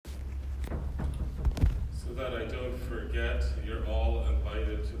that I don't forget, you're all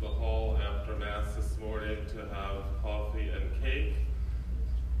invited to the hall after Mass this morning to have coffee and cake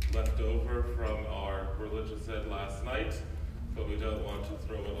left over from our religious ed last night, but we don't want to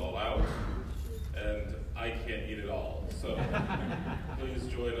throw it all out, and I can't eat it all, so please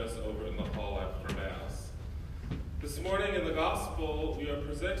join us over in the hall after Mass. This morning in the Gospel, we are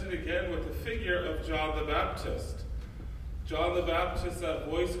presented again with the figure of John the Baptist. John the Baptist, that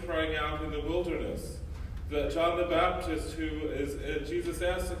voice crying out in the wilderness. That John the Baptist, who is, Jesus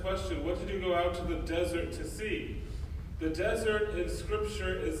asked the question, what did you go out to the desert to see? The desert in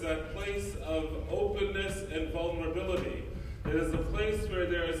Scripture is that place of openness and vulnerability. It is a place where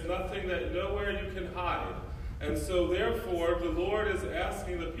there is nothing, that nowhere you can hide. And so therefore, the Lord is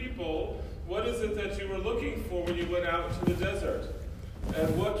asking the people, what is it that you were looking for when you went out to the desert?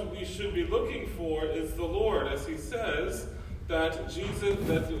 And what we should be looking for is the Lord, as he says that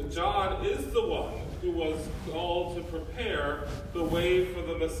John is the one who was called to prepare the way for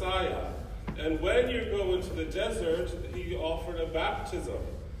the Messiah. And when you go into the desert, he offered a baptism.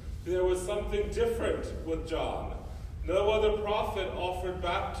 There was something different with John. No other prophet offered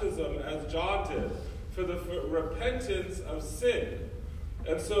baptism as John did for the repentance of sin.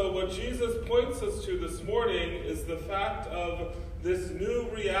 And so what Jesus points us to this morning is the fact of this new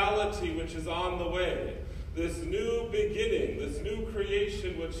reality which is on the way, this new beginning, this new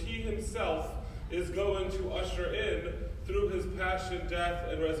creation which he himself is going to usher in through his passion, death,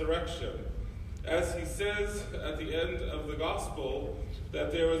 and resurrection. As he says at the end of the Gospel,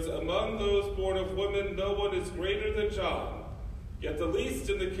 that there is among those born of women no one is greater than John, yet the least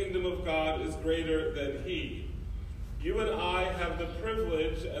in the kingdom of God is greater than he. You and I have the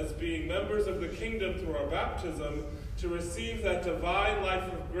privilege, as being members of the kingdom through our baptism, to receive that divine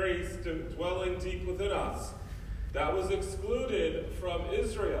life of grace dwelling deep within us. That was excluded from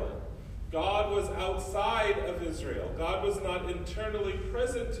Israel. God was outside of Israel. God was not internally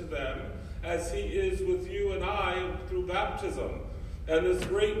present to them as he is with you and I through baptism. And this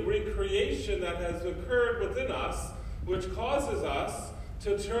great recreation that has occurred within us, which causes us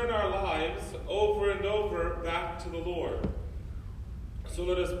to turn our lives over and over back to the Lord. So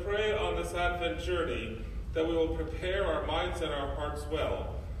let us pray on this Advent journey that we will prepare our minds and our hearts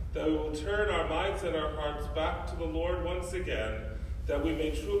well, that we will turn our minds and our hearts back to the Lord once again, that we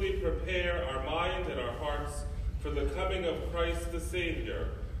may truly prepare our mind and our hearts for the coming of Christ the Savior,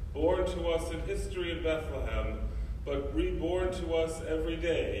 born to us in history in Bethlehem, but reborn to us every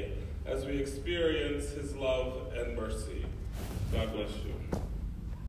day as we experience his love and mercy. God bless you.